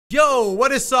Yo,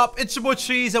 what is up? It's your boy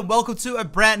Cheese and welcome to a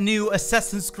brand new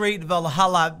Assassin's Creed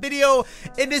Valhalla video.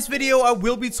 In this video, I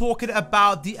will be talking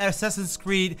about the Assassin's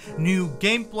Creed new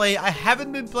gameplay. I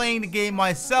haven't been playing the game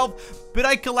myself, but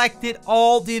I collected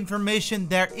all the information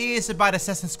there is about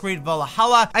Assassin's Creed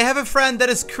Valhalla. I have a friend that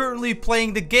is currently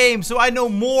playing the game, so I know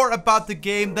more about the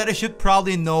game that I should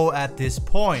probably know at this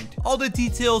point. All the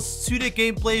details to the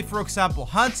gameplay, for example,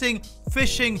 hunting,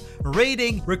 fishing,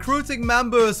 raiding, recruiting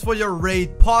members for your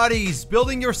raid parties,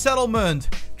 building your settlement,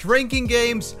 drinking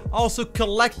games, also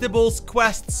collectibles,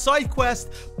 quests, side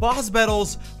quests, boss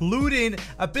battles, looting,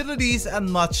 abilities, and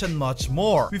much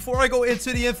more. Before I go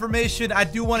into the information, I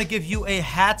do want to give you a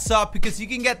heads up because you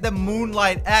can get the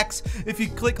Moonlight X if you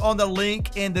click on the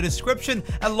link in the description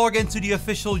and log into the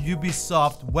official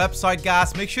Ubisoft website,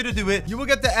 guys. Make sure to do it. You will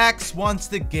get the X once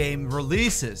the game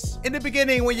releases. In the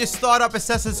beginning, when you start up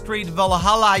Assassin's Creed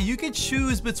Valhalla, you can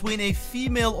choose between a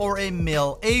female or a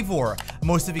male Eivor.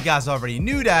 Most of you guys already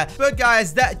knew that, but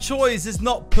guys, that choice is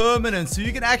not permanent, so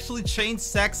you can actually change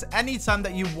sex anytime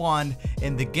that you want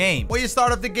in the game. When you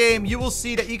start up the game, you will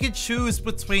see that you can choose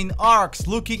between arcs.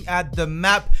 Looking at the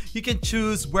map, you can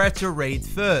choose where to raid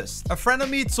first. A friend of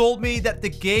me told me that the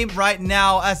game right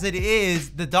now, as it is,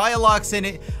 the dialogues in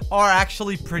it are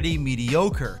actually pretty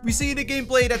mediocre. We see in the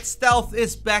gameplay that stealth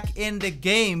is back in the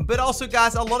game, but also,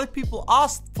 guys, a lot of people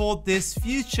asked for this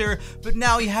feature, but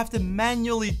now you have to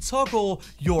manually toggle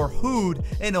your HUD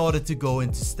in order to go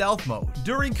into stealth mode.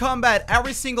 During combat,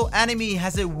 every single enemy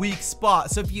has a weak spot,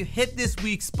 so if you hit this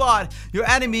weak spot, your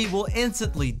enemy will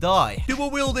instantly die. Dual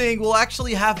wielding will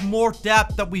actually have more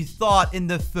depth than we thought in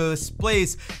the first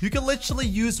place. You can literally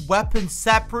use weapons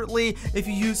separately. If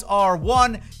you use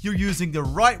R1, you're using the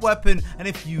right weapon, and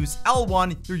if you use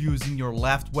L1, you're using your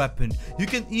left weapon. You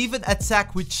can even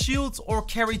attack with shields or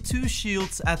carry two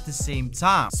shields at the same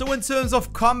time. So in terms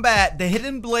of combat, the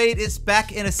hidden blade is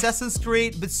back in Assassin's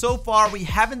Creed, but so far we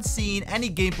haven't seen any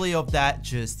gameplay of that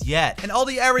just yet. In all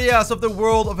the areas of the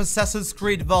world of Assassin's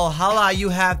Creed Valhalla, you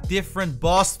have different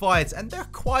boss fights, and there are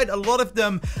quite a lot of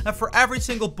them, and for every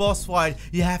single boss fight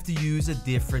you have to use a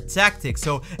different tactic,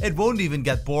 so it won't even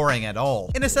get boring at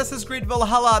all. In Assassin's Creed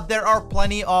Valhalla, there are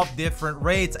plenty of different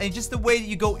raids, and just the way that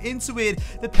you go into it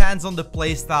depends on the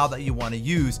playstyle that you want to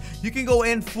use. You can go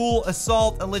in full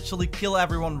assault and literally kill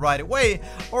everyone right away,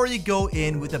 or you go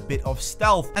in with a bit of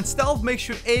stealth, and stealth makes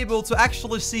you able to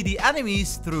actually see the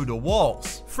enemies through the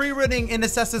walls. Free running in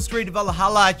Assassin's Creed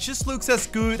Valhalla just looks as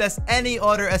good as any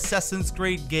other Assassin's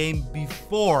Creed game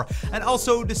before, and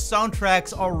also the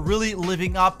soundtracks are really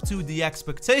living up to the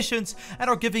expectations and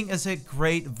are giving us a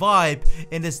great vibe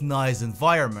in this nice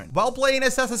environment. While playing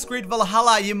Assassin's Creed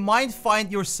Valhalla, you might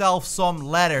find yourself some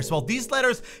letters. Well, these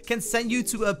letters can send you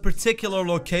to a particular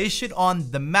location on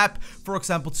the map, for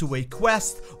example to a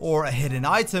quest or a hidden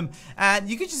item, and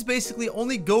you can just basically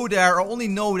only go there or only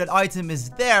know that item is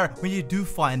there when you do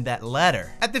find that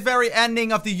letter. At the very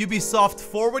ending of the Ubisoft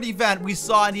Forward event, we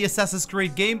saw in the Assassin's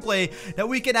Creed gameplay that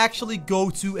we can actually go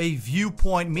to a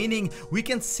viewpoint, meaning we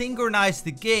can synchronize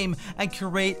the game and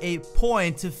create a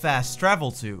point to fast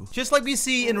travel to. Just like we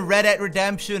see in Red Dead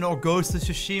Redemption or Ghost of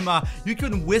Tsushima, you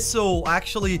can whistle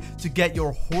actually to get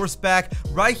your horse back.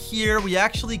 Right here, we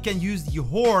actually can use the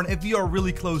horn if we are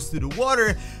really close to the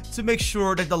water to make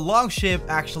sure that the longship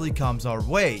actually comes our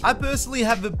way. I personally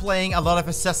have been playing a lot of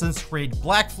Assassin's Creed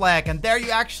Black Flag, and there you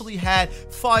actually had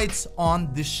fights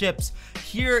on the ships.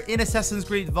 Here in Assassin's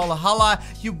Creed Valhalla,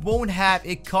 you won't have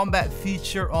a combat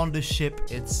feature on the ship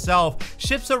itself.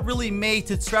 Ships are really made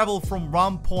to travel from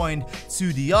one point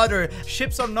to the other.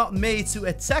 Ships are not made to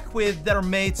attack with, they're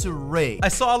made to raid. I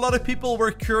saw a lot of people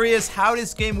were curious how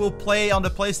this game will play on the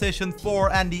PlayStation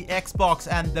 4 and the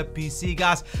Xbox and the PC,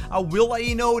 guys. I will let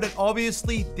you know that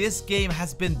obviously this game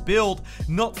has been built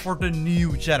not for the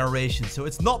new generation, so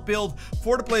it's not built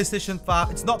for the PlayStation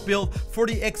 5, it's not built for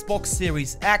the Xbox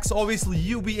Series X. Obviously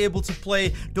you'll be able to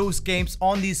play those games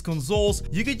on these consoles.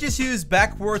 You can just use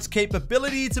backwards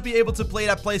capability to be able to play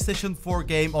that PlayStation 4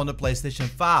 game on the PlayStation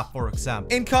 5, for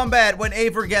example. In combat, when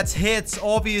Eivor gets hit,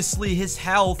 obviously his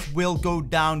health will go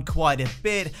down quite a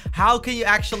bit. How can you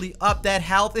actually up that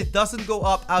health? It doesn't go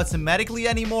up automatically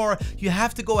anymore. You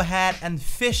have to go ahead and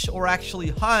fish or actually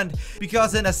hunt,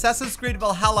 because in Assassin's Creed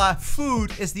Valhalla,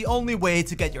 food is the only way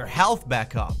to get your health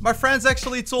back up. My friends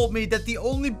actually told me that the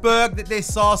only bug that they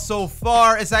saw so far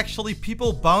is actually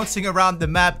people bouncing around the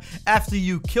map after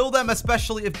you kill them,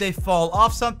 especially if they fall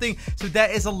off something, so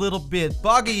that is a little bit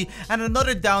buggy. And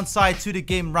another downside to the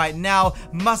game right now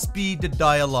must be the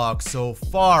dialogue so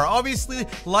far. Obviously,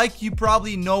 like you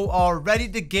probably know already,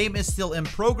 the game is still in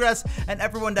progress, and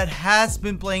everyone that has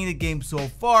been playing the game so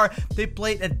far, they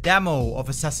played played a demo of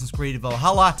Assassin's Creed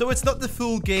Valhalla, so it's not the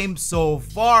full game so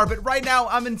far, but right now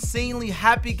I'm insanely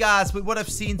happy, guys, with what I've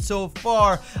seen so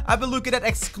far. I've been looking at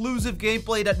exclusive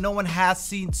gameplay that no one has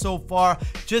seen so far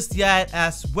just yet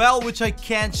as well, which I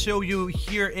can't show you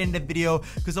here in the video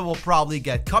because I will probably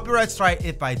get copyright strike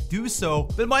if I do so.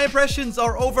 But my impressions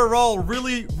are overall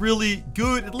really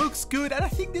good. It looks good, and I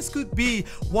think this could be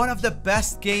one of the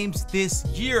best games this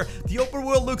year. The open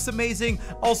world looks amazing.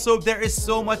 Also, there is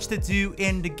so much to do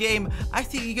in the game. I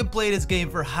think you can play this game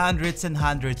for hundreds and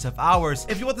hundreds of hours.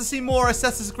 If you want to see more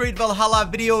Assassin's Creed Valhalla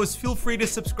videos, feel free to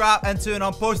subscribe and turn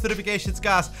on post notifications,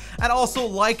 guys. And also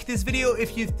like this video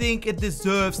if you think it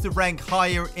deserves to rank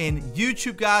higher in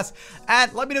YouTube, guys.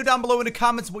 And let me know down below in the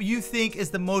comments what you think is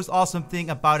the most awesome thing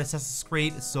about Assassin's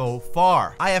Creed so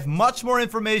far. I have much more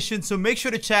information, so make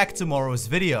sure to check tomorrow's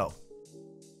video.